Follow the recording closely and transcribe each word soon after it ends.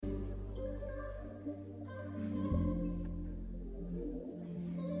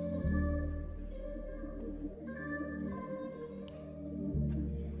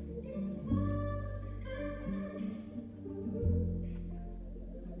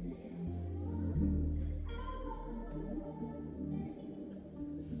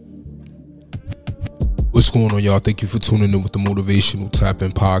What's going on, y'all? Thank you for tuning in with the Motivational Tap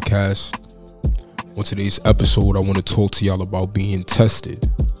In Podcast. On today's episode, I want to talk to y'all about being tested.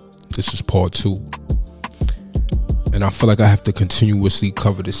 This is part 2. And I feel like I have to continuously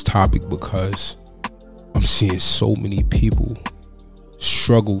cover this topic because I'm seeing so many people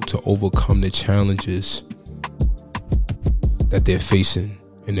struggle to overcome the challenges that they're facing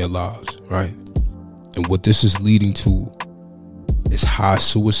in their lives, right? And what this is leading to is high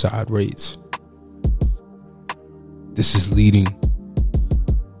suicide rates. This is leading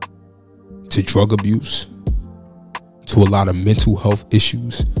to drug abuse, to a lot of mental health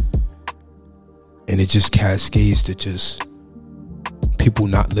issues, and it just cascades to just people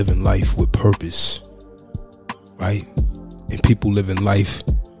not living life with purpose, right? And people living life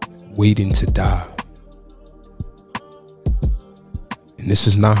waiting to die. And this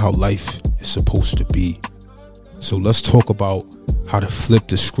is not how life is supposed to be. So let's talk about how to flip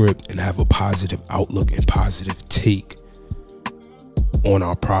the script and have a positive outlook and positive take on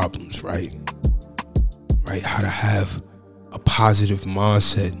our problems, right? Right? How to have a positive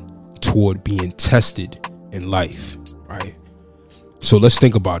mindset toward being tested in life, right? So let's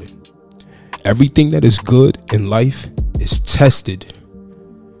think about it. Everything that is good in life is tested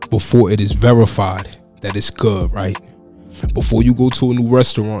before it is verified that it's good, right? Before you go to a new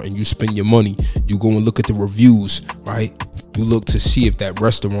restaurant and you spend your money, you go and look at the reviews, right? You look to see if that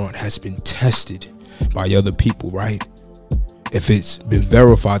restaurant has been tested by other people, right? If it's been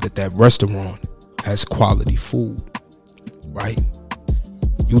verified that that restaurant has quality food, right?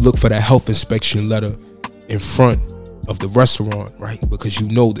 You look for that health inspection letter in front of the restaurant, right? Because you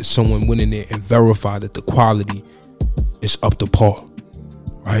know that someone went in there and verified that the quality is up to par,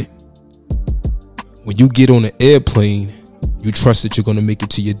 right? When you get on an airplane, you trust that you're going to make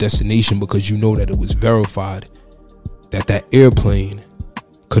it to your destination because you know that it was verified that that airplane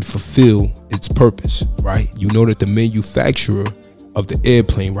could fulfill its purpose, right? You know that the manufacturer of the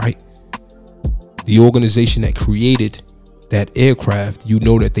airplane, right? The organization that created that aircraft, you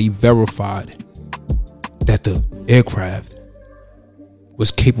know that they verified that the aircraft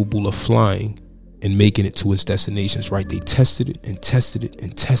was capable of flying and making it to its destinations, right? They tested it and tested it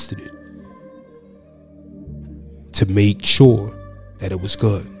and tested it to make sure that it was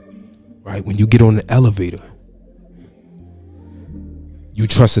good, right? When you get on the elevator, you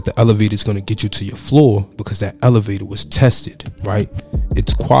trust that the elevator is going to get you to your floor because that elevator was tested, right?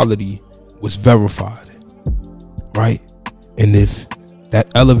 Its quality was verified, right? And if that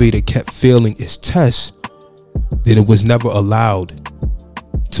elevator kept failing its test, then it was never allowed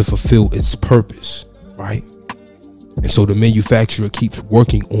to fulfill its purpose, right? And so the manufacturer keeps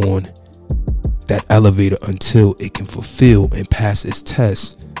working on that elevator until it can fulfill and pass its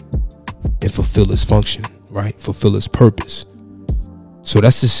test and fulfill its function, right? Fulfill its purpose. So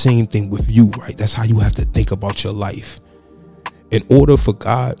that's the same thing with you, right? That's how you have to think about your life. In order for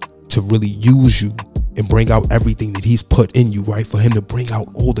God to really use you and bring out everything that he's put in you, right? For him to bring out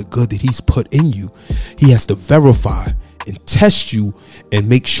all the good that he's put in you, he has to verify and test you and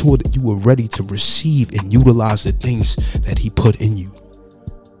make sure that you are ready to receive and utilize the things that he put in you,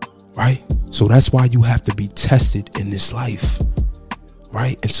 right? So that's why you have to be tested in this life,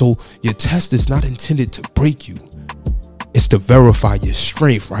 right? And so your test is not intended to break you. It's to verify your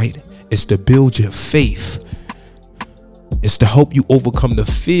strength, right? It's to build your faith. It's to help you overcome the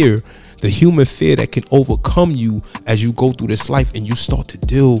fear, the human fear that can overcome you as you go through this life and you start to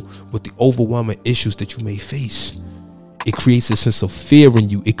deal with the overwhelming issues that you may face. It creates a sense of fear in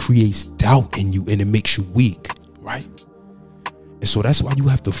you. It creates doubt in you and it makes you weak, right? And so that's why you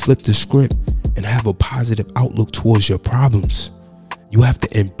have to flip the script and have a positive outlook towards your problems. You have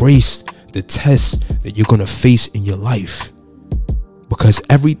to embrace the tests that you're going to face in your life, because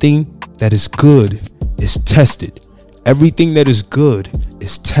everything that is good is tested. Everything that is good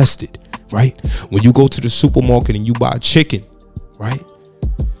is tested, right? When you go to the supermarket and you buy chicken, right?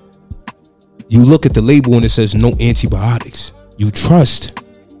 You look at the label and it says no antibiotics. You trust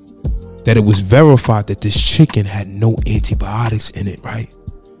that it was verified that this chicken had no antibiotics in it, right?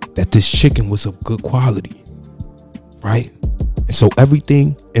 That this chicken was of good quality, right? And so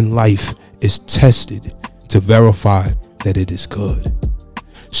everything in life is tested to verify that it is good.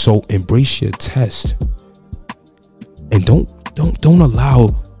 So embrace your test, and don't allow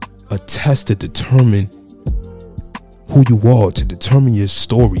a test to determine who you are, to determine your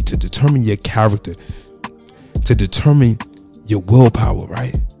story, to determine your character, to determine your willpower,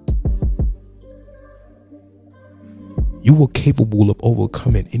 right? You are capable of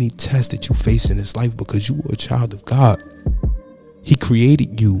overcoming any test that you face in this life because you are a child of God. He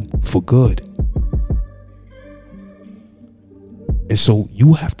created you for good. And so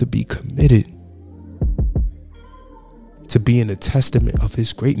you have to be committed to being a testament of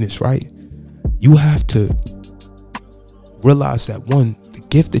his greatness, right? You have to realize that, one, the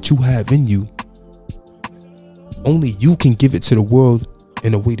gift that you have in you, only you can give it to the world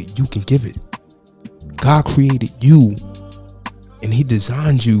in a way that you can give it. God created you, and he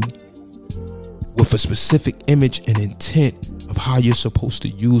designed you with a specific image and intent of how you're supposed to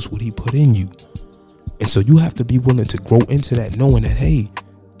use what he put in you. And so you have to be willing to grow into that, knowing that, hey,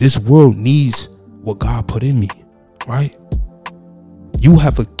 this world needs what God put in me, right? You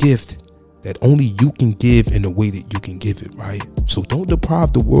have a gift that only you can give in the way that you can give it, right? So don't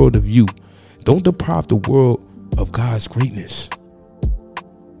deprive the world of you. Don't deprive the world of God's greatness.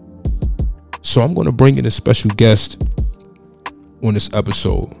 So I'm going to bring in a special guest on this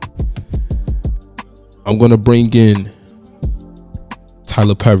episode. I'm going to bring in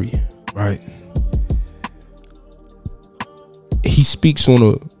Tyler Perry, right? He speaks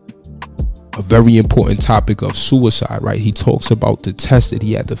on a very important topic of suicide, right? He talks about the test that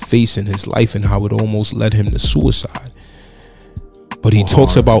he had to face in his life and how it almost led him to suicide. But he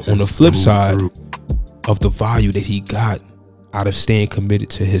talks about, on the flip side, of the value that he got out of staying committed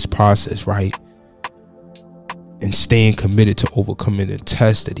to his process, right? And staying committed to overcoming the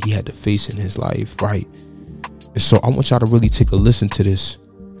test that he had to face in his life, right? And so I want y'all to really take a listen to this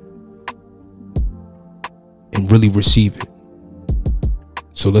and really receive it.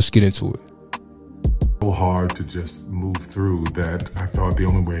 So let's get into it. So hard to just move through that I thought the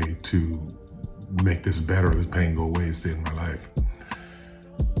only way to make this better, this pain go away, is to end my life.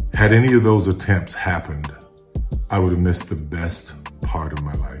 Had any of those attempts happened, I would have missed the best part of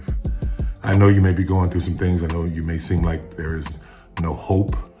my life. I know you may be going through some things. I know you may seem like there is no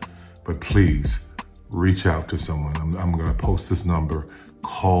hope, but please reach out to someone. I'm going to post this number.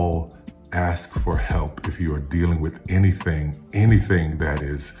 Call, ask for help if you are dealing with anything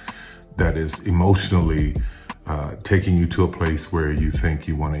that is emotionally taking you to a place where you think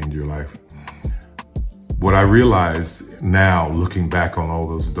you want to end your life. What I realized now, looking back on all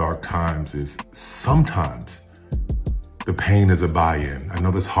those dark times, is sometimes the pain is a buy-in. I know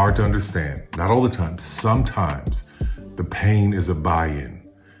that's hard to understand. Not all the time. Sometimes the pain is a buy-in.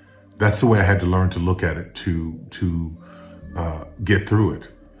 That's the way I had to learn to look at it to get through it.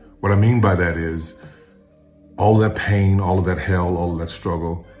 What I mean by that is all of that pain, all of that hell, all of that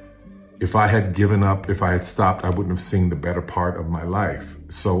struggle. If I had given up, if I had stopped, I wouldn't have seen the better part of my life.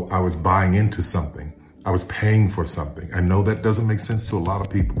 So I was buying into something. I was paying for something. I know that doesn't make sense to a lot of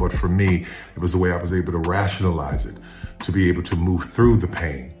people, but for me, it was the way I was able to rationalize it, to be able to move through the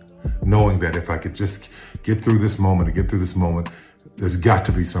pain, knowing that if I could just get through this moment, there's got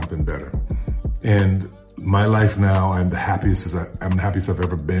to be something better. And my life now, I'm the happiest I've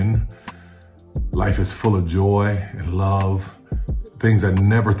ever been. Life is full of joy and love, things I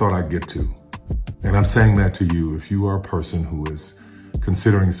never thought I'd get to. And I'm saying that to you, if you are a person who is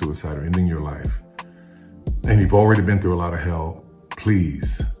considering suicide or ending your life, and you've already been through a lot of hell,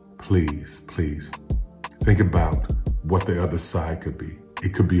 please, please, please think about what the other side could be.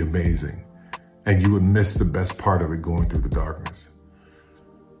 It could be amazing. And you would miss the best part of it, going through the darkness.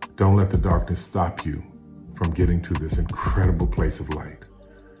 Don't let the darkness stop you from getting to this incredible place of light.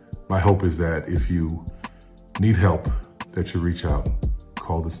 My hope is that if you need help, that you reach out,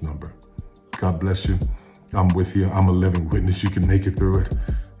 call this number. God bless you. I'm with you. I'm a living witness. You can make it through it.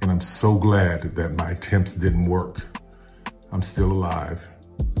 And I'm so glad that my attempts didn't work. I'm still alive,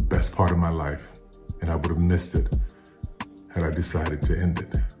 the best part of my life. And I would have missed it had I decided to end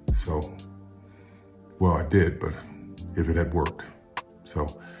it. So, well, I did, but if it had worked. So,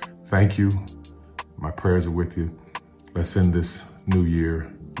 thank you. My prayers are with you. Let's end this new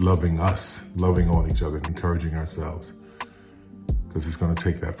year loving us, loving on each other, and encouraging ourselves. Because it's going to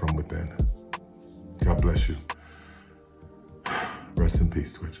take that from within. God bless you. Rest in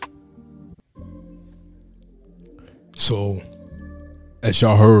peace, Twitch. So, as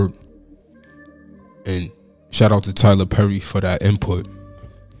y'all heard, and shout out to Tyler Perry for that input,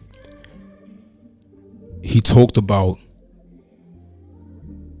 he talked about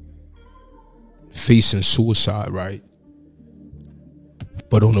facing suicide, right?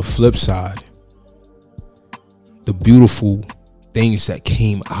 But on the flip side, the beautiful things that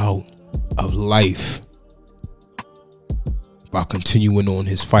came out of life by continuing on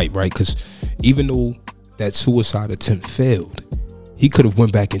his fight, right? Because even though that suicide attempt failed, he could have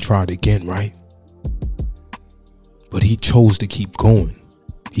went back and tried again, right? But he chose to keep going.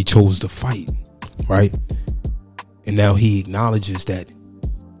 He chose to fight, right? And now he acknowledges that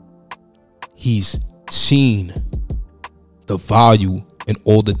he's seen the value in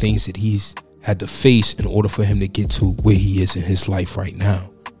all the things that he's had to face in order for him to get to where he is in his life right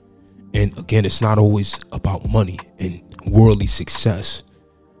now. And again, it's not always about money. And worldly success.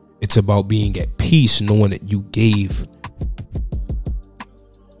 It's about being at peace, knowing that you gave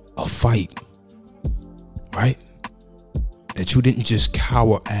a fight, right? That you didn't just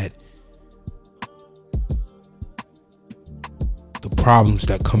cower at the problems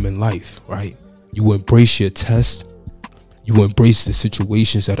that come in life, right? You embrace your test. You embrace the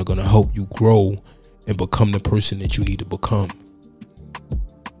situations that are going to help you grow and become the person that you need to become.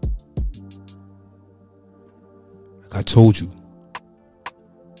 Like I told you,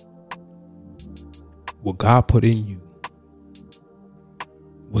 what God put in you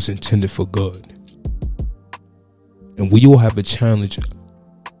was intended for good. And we all have a challenge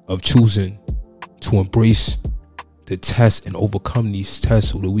of choosing to embrace the test and overcome these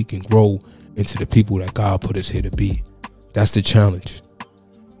tests so that we can grow into the people that God put us here to be. That's the challenge.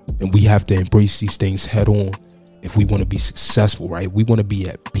 And we have to embrace these things head on if we want to be successful, right? We want to be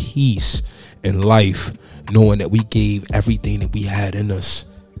at peace in life, knowing that we gave everything that we had in us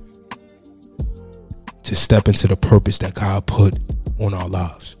to step into the purpose that God put on our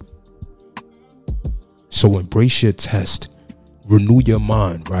lives. So embrace your test, renew your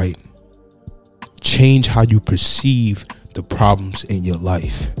mind, right? Change how you perceive the problems in your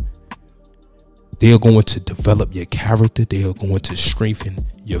life. They are going to develop your character. They are going to strengthen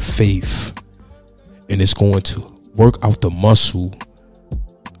your faith. And it's going to work out the muscle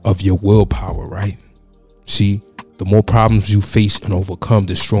of your willpower, right? See, the more problems you face and overcome,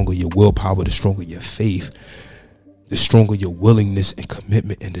 the stronger your willpower, the stronger your faith, the stronger your willingness and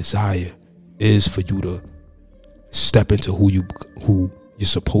commitment and desire is for you to step into who you're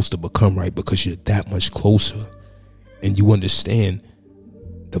supposed to become, right? Because you're that much closer and you understand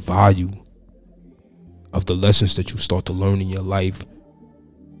the value of the lessons that you start to learn in your life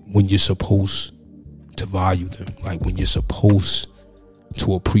when you're supposed to value them, like when you're supposed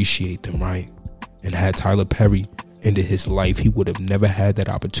to appreciate them, right? And had Tyler Perry ended his life, he would have never had that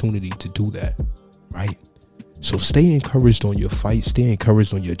opportunity to do that, right? So stay encouraged on your fight. Stay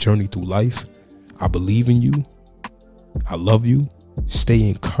encouraged on your journey through life. I believe in you. I love you. Stay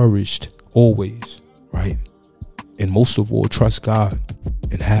encouraged always, right? And most of all, trust God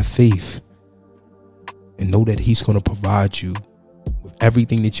and have faith and know that he's going to provide you with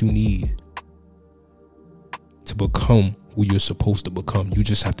everything that you need to become who you're supposed to become. You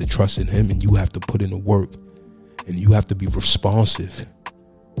just have to trust in him, and you have to put in the work, and you have to be responsive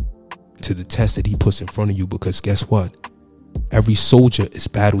to the test that he puts in front of you, because guess what? Every soldier is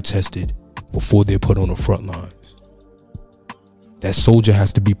battle tested before they're put on the front lines. That soldier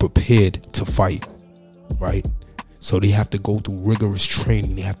has to be prepared to fight, right? So they have to go through rigorous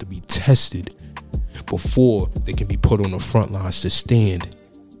training. They have to be tested before they can be put on the front lines to stand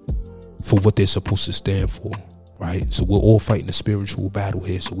for what they're supposed to stand for, right? So we're all fighting a spiritual battle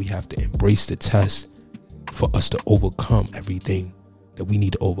here. So we have to embrace the test for us to overcome everything that we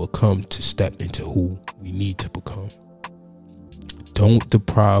need to overcome to step into who we need to become. Don't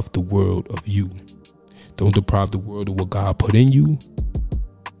deprive the world of you. Don't deprive the world of what God put in you.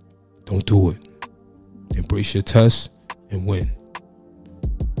 Don't do it. Embrace your test and win.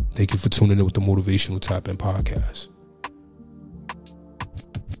 Thank you for tuning in with the Motivational Tap In Podcast.